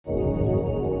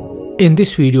In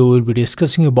this video, we will be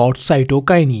discussing about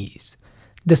cytokines.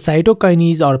 The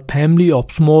cytokines are a family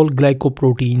of small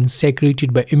glycoproteins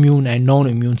secreted by immune and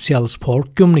non-immune cells for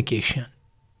communication.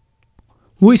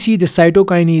 We see the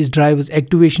cytokines drives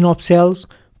activation of cells,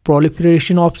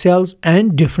 proliferation of cells,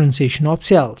 and differentiation of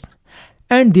cells.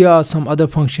 And there are some other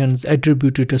functions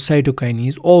attributed to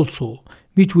cytokines also,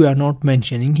 which we are not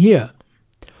mentioning here.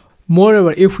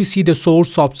 Moreover, if we see the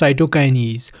source of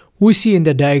cytokines, we see in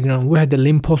the diagram we have the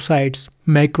lymphocytes,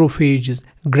 macrophages,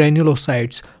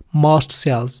 granulocytes, mast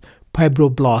cells,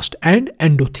 fibroblasts, and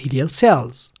endothelial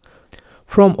cells.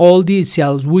 From all these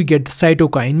cells we get the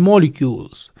cytokine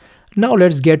molecules. Now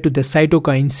let's get to the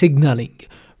cytokine signaling,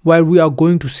 where we are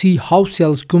going to see how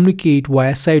cells communicate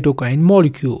via cytokine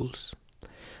molecules.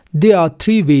 There are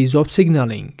three ways of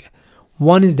signaling.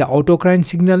 One is the autocrine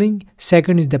signaling,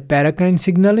 second is the paracrine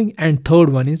signaling, and third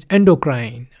one is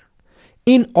endocrine.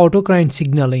 In autocrine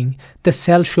signaling, the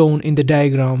cell shown in the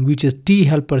diagram, which is T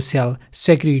helper cell,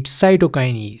 secretes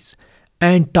cytokines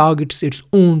and targets its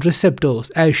own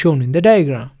receptors as shown in the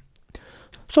diagram.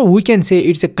 So we can say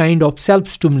it's a kind of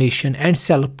self-stimulation and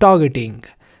self-targeting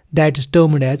that is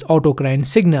termed as autocrine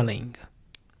signaling.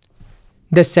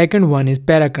 The second one is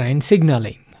paracrine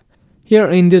signaling. Here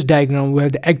in this diagram we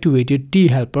have the activated T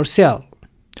helper cell.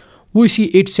 We see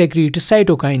it secretes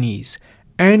cytokines,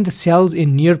 and the cells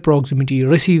in near proximity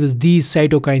receives these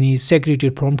cytokines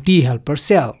secreted from T helper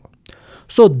cell.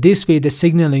 So this way the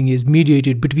signaling is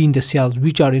mediated between the cells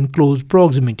which are in close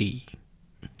proximity.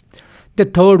 The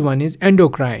third one is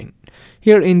endocrine.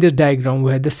 Here in this diagram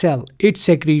we have the cell. It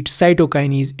secretes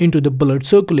cytokines into the blood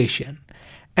circulation,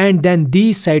 and then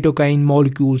these cytokine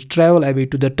molecules travel away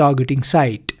to the targeting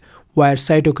site, where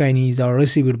cytokines are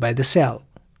received by the cell.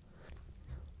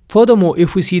 Furthermore,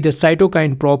 if we see the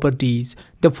cytokine properties,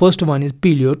 the first one is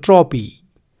pleiotropy,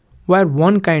 where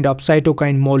one kind of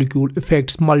cytokine molecule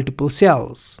affects multiple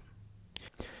cells.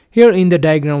 Here in the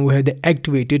diagram we have the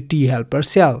activated T helper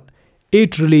cell.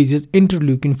 It releases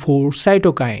interleukin-4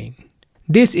 cytokine.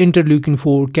 This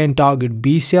interleukin-4 can target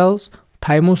B cells,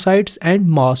 thymocytes, and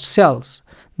mast cells,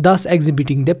 thus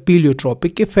exhibiting the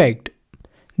pleiotropic effect.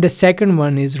 The second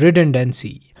one is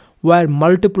redundancy, where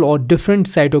multiple or different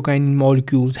cytokine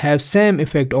molecules have same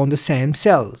effect on the same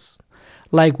cells.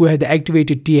 Like we have the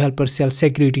activated T helper cell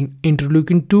secreting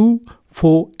interleukin 2,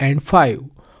 4, and 5.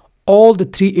 All the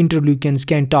three interleukins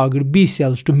can target B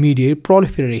cells to mediate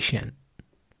proliferation.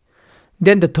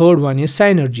 Then the third one is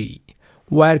synergy,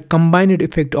 where combined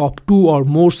effect of two or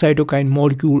more cytokine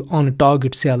molecule on a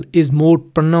target cell is more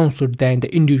pronounced than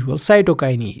the individual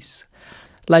cytokines.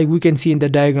 Like we can see in the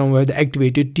diagram where the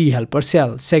activated T helper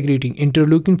cell secreting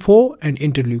interleukin 4 and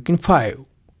interleukin 5.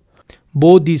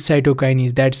 Both these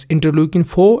cytokines, that's interleukin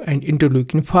 4 and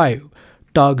interleukin 5,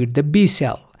 target the B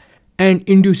cell and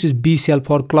induces B cell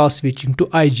for class switching to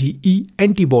IgE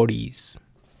antibodies.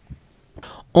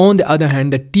 On the other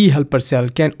hand, the T helper cell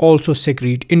can also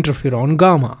secrete interferon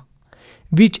gamma,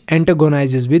 which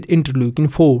antagonizes with interleukin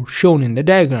 4 shown in the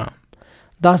diagram,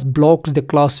 thus blocks the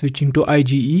class switching to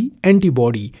IgE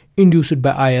antibody induced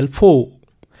by IL-4.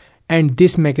 And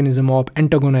this mechanism of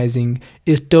antagonizing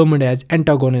is termed as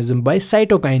antagonism by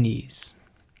cytokines.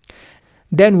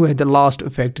 Then we have the last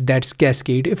effect, that's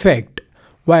cascade effect,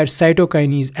 where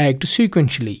cytokines act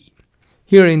sequentially.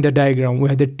 Here in the diagram we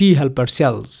have the T helper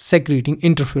cells secreting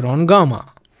interferon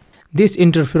gamma. This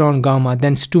interferon gamma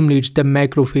then stimulates the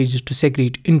macrophages to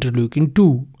secrete interleukin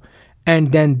 2.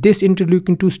 And then this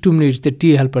interleukin 2 stimulates the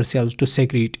T helper cells to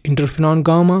secrete interferon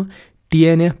gamma,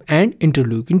 TNF, and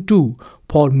interleukin 2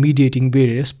 for mediating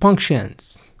various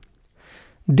functions.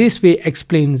 This way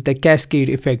explains the cascade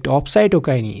effect of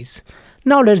cytokines.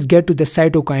 Now let's get to the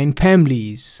cytokine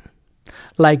families.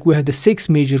 Like we have the 6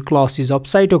 major classes of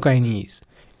cytokines: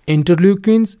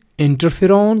 interleukins,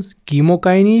 interferons,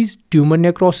 chemokines, tumor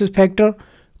necrosis factor,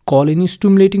 colony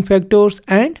stimulating factors,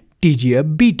 and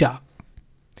TGF-beta.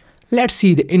 Let's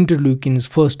see the interleukins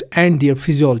first and their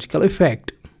physiological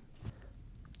effect.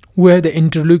 We have the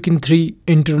interleukin 3,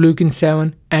 interleukin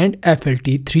 7, and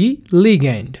FLT3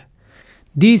 ligand.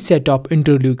 These set of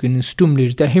interleukins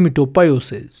stimulates the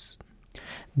hematopoiesis.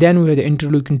 Then we have the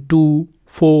interleukin 2,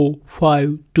 4,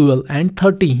 5, 12, and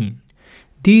 13.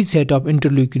 These set of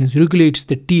interleukins regulates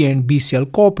the T and B cell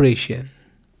cooperation.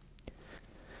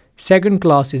 Second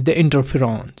class is the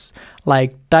interferons,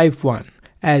 like type 1,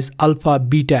 as alpha,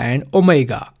 beta, and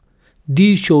omega.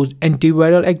 These shows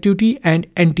antiviral activity and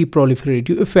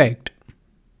anti-proliferative effect.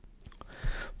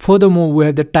 Furthermore, we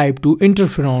have the type 2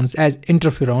 interferons as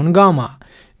interferon gamma,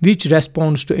 which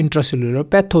responds to intracellular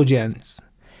pathogens.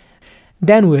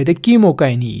 Then we have the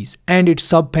chemokines, and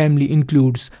its subfamily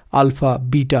includes alpha,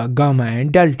 beta, gamma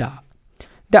and delta.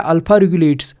 The alpha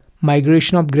regulates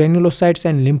migration of granulocytes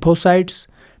and lymphocytes,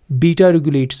 beta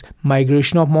regulates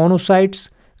migration of monocytes,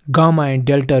 gamma and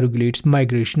delta regulates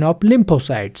migration of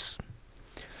lymphocytes.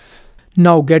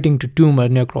 Now getting to tumor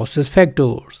necrosis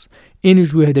factors, in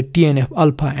which we have the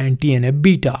TNF-alpha and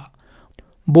TNF-beta.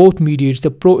 Both mediates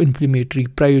the pro-inflammatory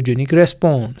pyogenic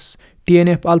response.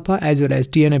 TNF-alpha as well as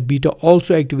TNF-beta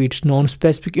also activates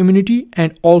non-specific immunity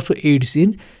and also aids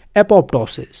in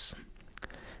apoptosis.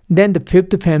 Then the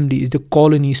fifth family is the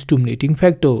colony-stimulating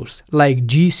factors like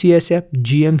GCSF,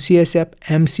 GM-CSF,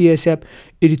 M-CSF,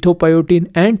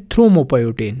 erythropoietin and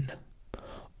thrombopoietin.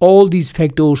 All these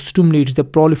factors stimulate the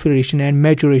proliferation and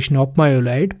maturation of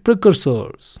myeloid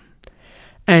precursors.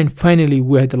 And finally,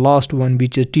 we have the last one,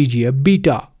 which is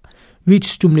TGF-beta, which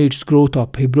stimulates growth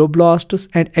of fibroblasts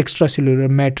and extracellular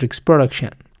matrix production.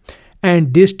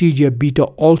 And this TGF-beta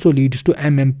also leads to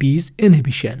MMP's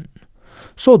inhibition.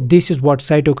 So this is what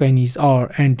cytokines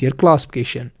are and their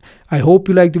classification. I hope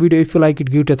you like the video. If you like it,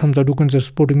 give it a thumbs up. Do consider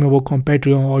supporting my work on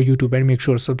Patreon or YouTube and make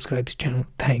sure to subscribe to the channel.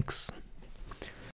 Thanks.